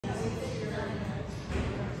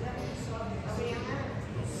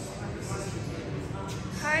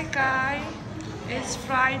Hi guys, it's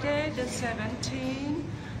Friday the 17th.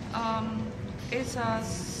 It's a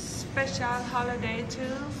special holiday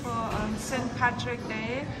too for St. Patrick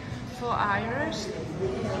Day for Irish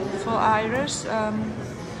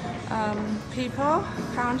people,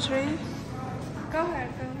 country. Go ahead.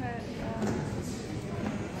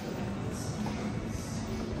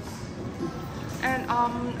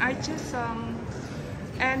 I just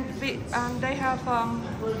they have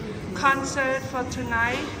concert for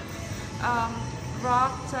tonight,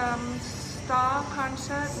 rock star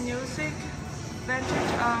concert, music,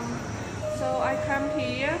 vintage. So I come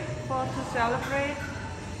here to celebrate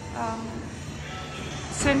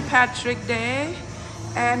St. Patrick Day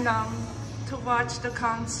and to watch the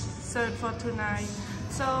concert for tonight.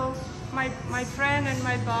 So my friend and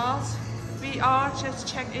my boss, we all just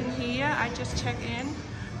check in here. I just check in.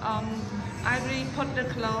 I already put the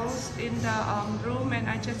clothes in the room and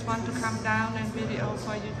I just want to come down and video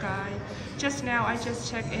for you guys. Just now I just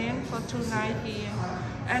checked in for 2 nights here.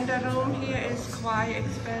 And the room here is quite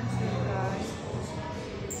expensive, guys.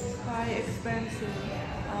 Quite expensive.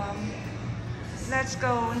 Let's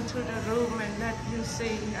go into the room and let you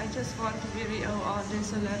see. I just want to video all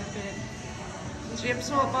this a little bit. ជម្រាប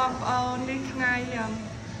សួរបងប្អូន នេះថ្ងៃ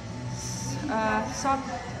សុក្រ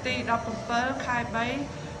ទី 17 ខែ 3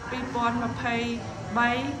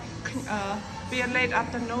 2023 វា late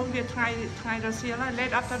afternoon វាថ្ងៃរសៀលហើយ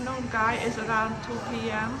late afternoon guys is around 2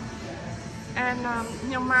 p.m. and ខ្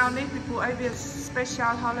ញុំមកនេះពីព្រោះអីវា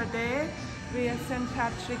special holiday វា St.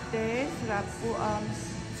 Patrick Day សម្រាប់ពួក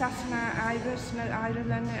សាសនា Irish នៅ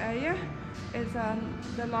Ireland នេះអី is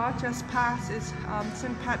the law just passed is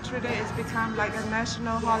St. Patrick Day is become like a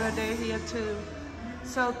national holiday here too.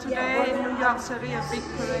 So today in New York City a big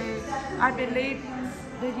parade. I believe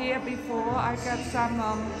the year before I got some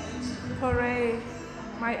parade,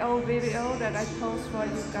 my old video that I post for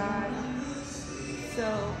you guys. So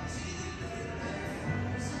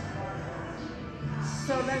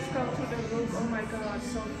let's go to the room. Oh my God,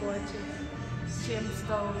 so gorgeous.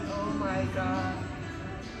 Gemstone, oh my God.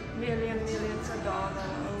 Millions of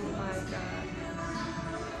dollars, oh my God.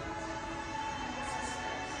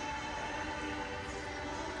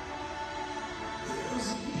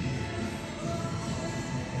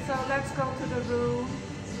 So let's go to the room.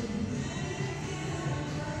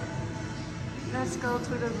 Let's go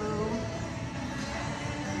to the room.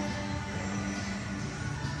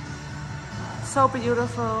 So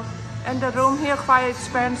beautiful. And the room here quite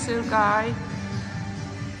expensive, guys.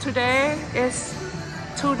 Today is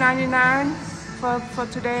 $299 for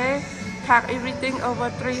today. Tax everything over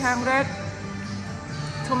 $300.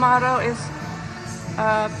 Tomorrow is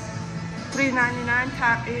 $399.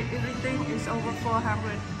 Tax everything is over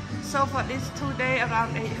 $400. So for this 2 days,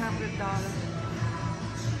 around $800.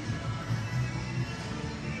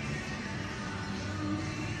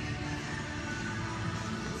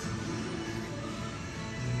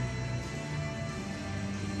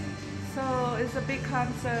 So it's a big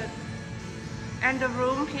concert. And the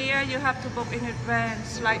room here, you have to book in advance.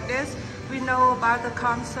 Like this, we know about the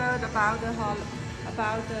concert, about the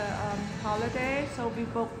holiday, so we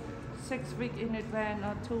book 6 weeks in advance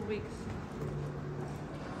or 2 weeks.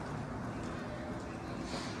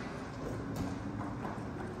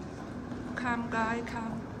 Come guys,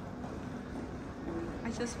 come. I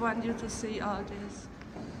just want you to see all this.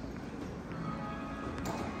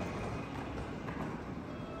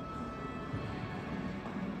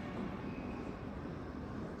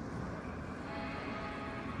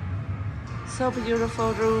 So beautiful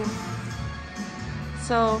room.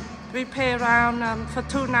 So we pay around for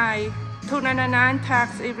 2 nights, $299 tax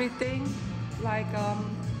everything, like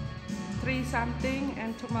 3 something,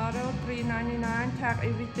 and tomorrow $399 tax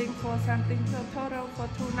everything 4 something. So total for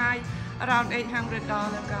 2 nights around $800,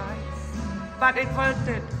 guys. But it's worth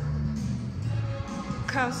it,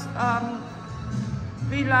 cause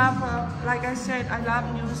we love, like I said, I love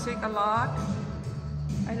music a lot.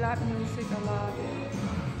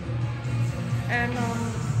 And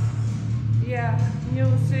yeah,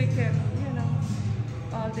 music and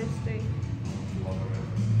all this thing.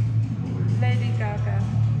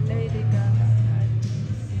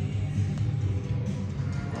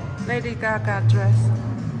 Lady Gaga dress.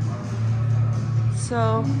 So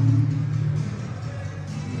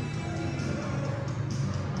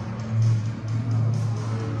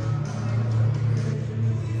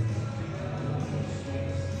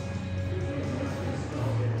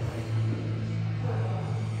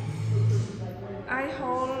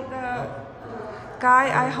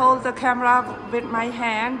I hold the camera with my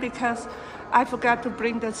hand because I forgot to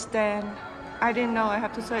bring the stand. I didn't know I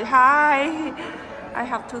have to search. Hi! I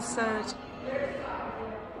have to search.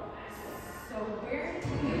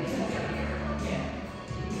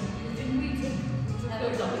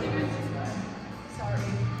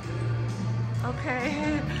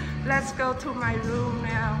 Okay, let's go to my room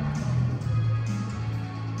now.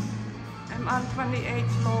 I'm on 28th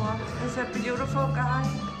floor. Is it beautiful, guys?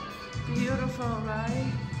 Beautiful,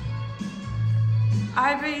 right?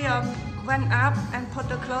 Ivy went up and put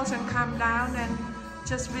the clothes and come down and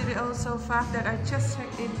just video so fast that I just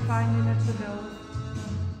checked in 5 minutes ago.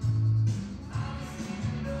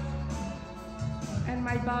 And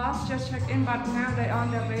my boss just checked in, but now they're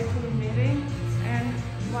on their way to the meeting. And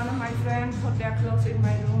one of my friends put their clothes in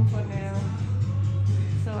my room for now.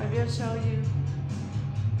 So I will show you.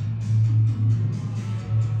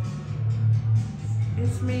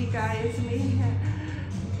 It's me, guys, it's me.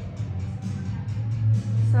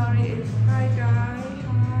 Sorry, it's hi guys,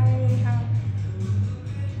 hi.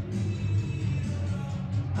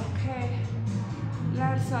 Okay,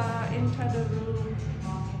 let's enter the room.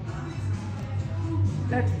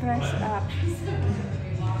 Let's press up.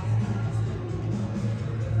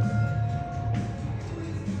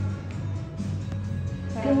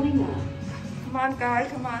 Going up. Come on, guys,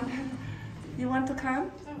 come on. You want to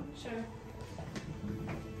come? Oh, sure.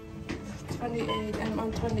 28, I'm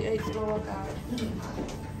on 28th floor, guys.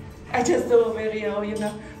 I just do a video, you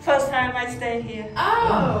know. First time I stay here.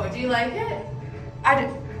 Oh, do you like it?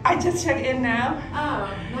 I just checked in now. Oh,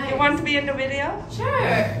 nice. You want to be in the video? Sure.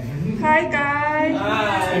 Hi, guys.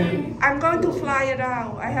 Hi. I'm going to fly it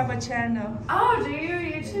out. I have a channel. Oh, do you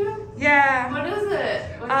YouTube? Yeah. What is it?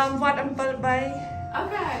 What Uncle Bay.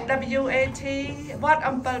 Okay. W-A-T. What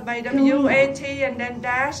Uncle Bay. W-A-T and then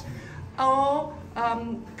dash O.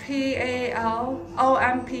 P-A-L,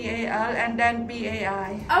 O-M-P-A-L, and then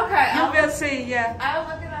B-A-I. Okay. You will see, yeah. I'll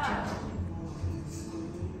look it up.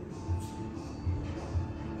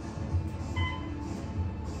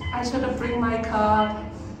 I should have bring my card.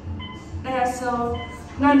 There, so,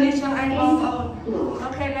 no need to I won't.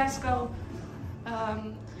 Okay, let's go.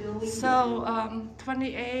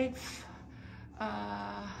 28,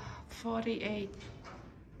 48.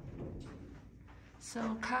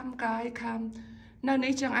 So, come, guys, come. No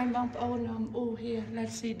need to I won't own oh, here,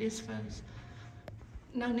 let's see this first.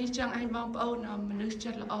 No need to I won't ownមនុស្ស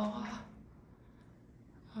ចិត្តល្អ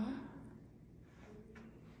Huh?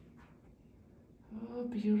 Oh,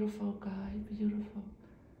 beautiful, guy, beautiful.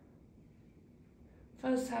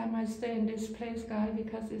 First time I stay in this place, guys,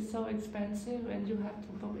 because it's so expensive and you have to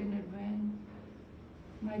book in advance.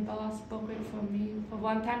 My boss booked it for me. For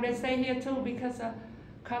one time, they stay here too because a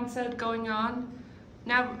concert going on.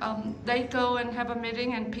 Now they go and have a meeting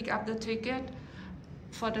and pick up the ticket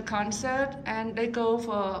for the concert, and they go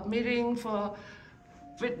for meeting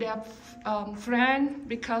with their friend,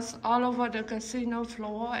 because all over the casino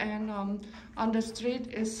floor and on the street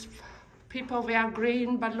is people wear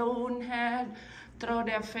green balloon hat, throw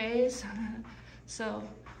their face. So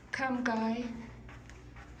come, guys.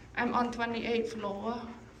 I'm on 28th floor.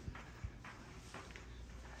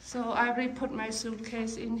 So I already put my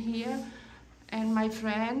suitcase in here. And my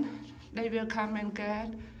friend, they will come and get.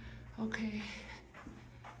 Okay,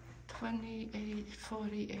 28,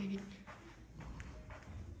 48.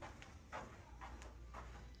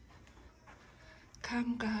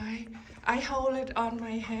 Come, guys. I hold it on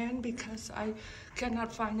my hand because I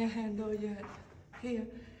cannot find a handle yet. Here,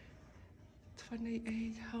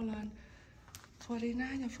 28, hold on.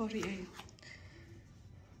 49 or 48?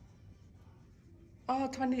 Oh,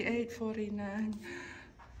 28, 49.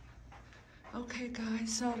 Okay,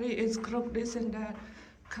 guys, sorry, it's crooked this and that,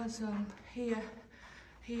 cause here,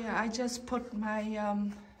 I just put my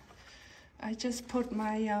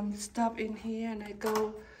stuff in here, and I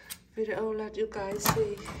go video let you guys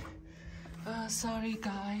see. Sorry,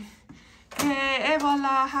 guys. Okay,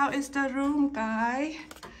 voila, how is the room, guys?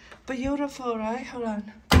 Beautiful, right? Hold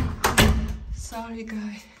on. Sorry,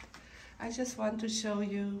 guys. I just want to show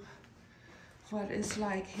you what it's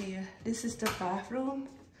like here. This is the bathroom.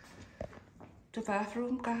 The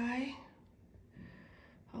bathroom, guy.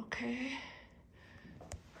 Okay.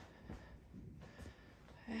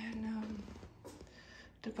 And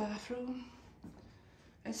the bathroom.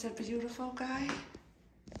 It's a beautiful, guy.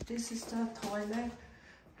 This is the toilet.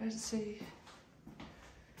 Let's see.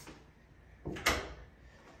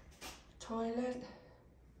 Toilet.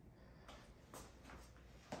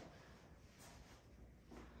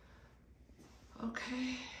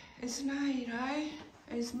 Okay. It's nice, right?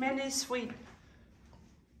 It's many suite.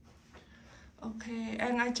 Okay,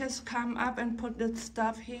 and I just come up and put the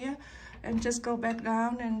stuff here and just go back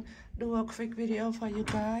down and do a quick video for you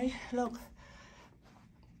guys. Look,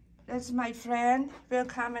 that's my friend. Will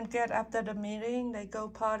come and get after the meeting. They go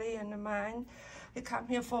party in the mine. They come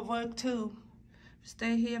here for work too.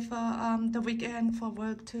 Stay here for the weekend for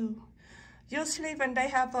work too. Usually when they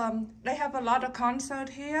have a lot of concert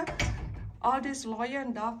here, all these lawyer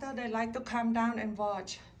and doctor, they like to come down and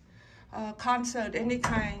watch concert, any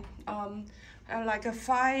kind, like a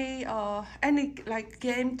fight or any like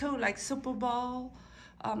game too, like Super Bowl.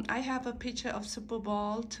 I have a picture of Super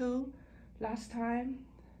Bowl too, last time.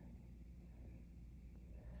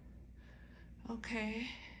 Okay.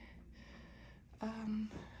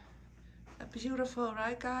 Beautiful,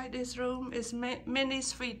 right, guys? This room is mini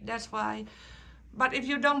suite, that's why. But if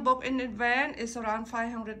you don't book in advance, it's around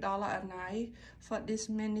 $500 a night for this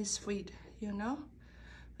mini suite, you know.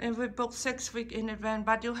 And we book 6 weeks in advance,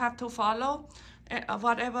 but you have to follow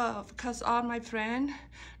whatever, because all my friends,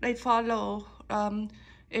 they follow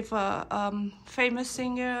if a famous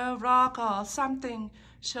singer, rock or something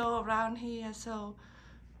show around here. So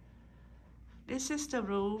this is the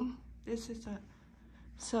room. This is the,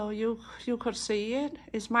 so you could see it.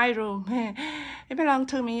 It's my room. It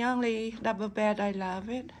belongs to me only. Double bed, I love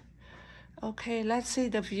it. Okay, let's see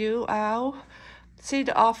the view out. See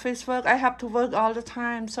the office work. I have to work all the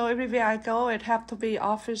time, so everywhere I go, it have to be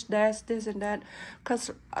office desk, this and that.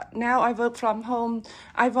 Because now I work from home.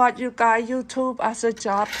 I watch you guys YouTube as a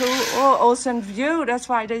job too. Oh, ocean view. That's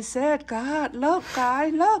why they said, God, look,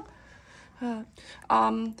 guys, look.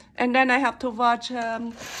 And then I have to watch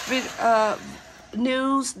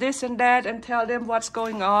news, this and that, and tell them what's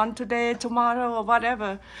going on today, tomorrow, or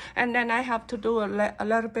whatever. And then I have to do a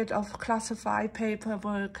little bit of classified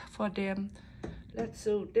paperwork for them. Let's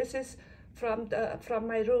see. This is from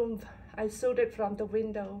my room. I shoot it from the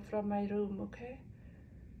window from my room. Okay.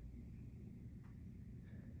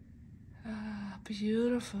 Ah,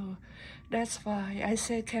 beautiful. That's why I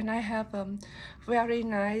say, can I have a very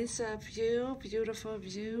nice view, beautiful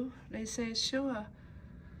view? They say, sure.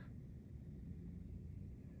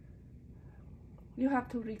 You have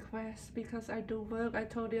to request, because I do work. I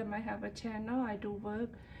told them I have a channel, I do work,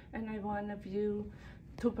 and I want a view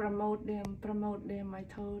to promote them. I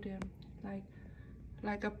told them,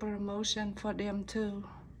 like a promotion for them too.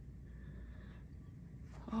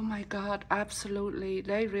 Oh my God, absolutely.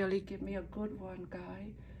 They really give me a good one,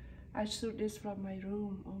 guy. I shoot this from my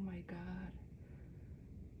room. Oh my God.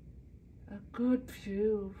 A good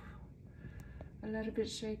view. A little bit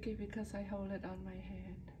shaky because I hold it on my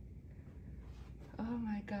hand. Oh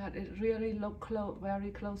my God, it really looks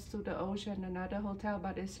very close to the ocean, another hotel,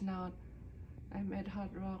 but it's not. I'm at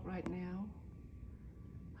Hard Rock right now.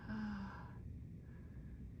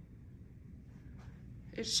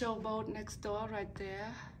 It Showboat next door right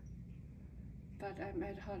there, but I'm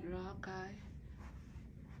at Hard Rock, guys.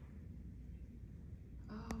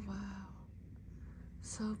 Oh wow,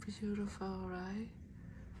 so beautiful, right?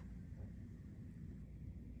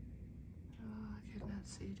 Oh, I cannot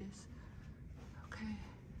see this. Okay.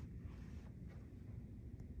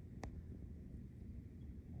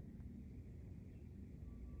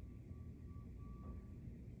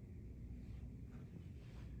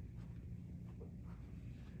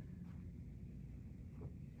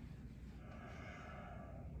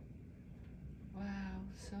 Wow,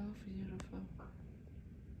 so beautiful.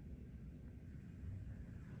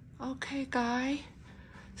 Okay, guys.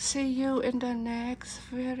 See you in the next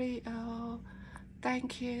video.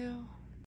 Thank you.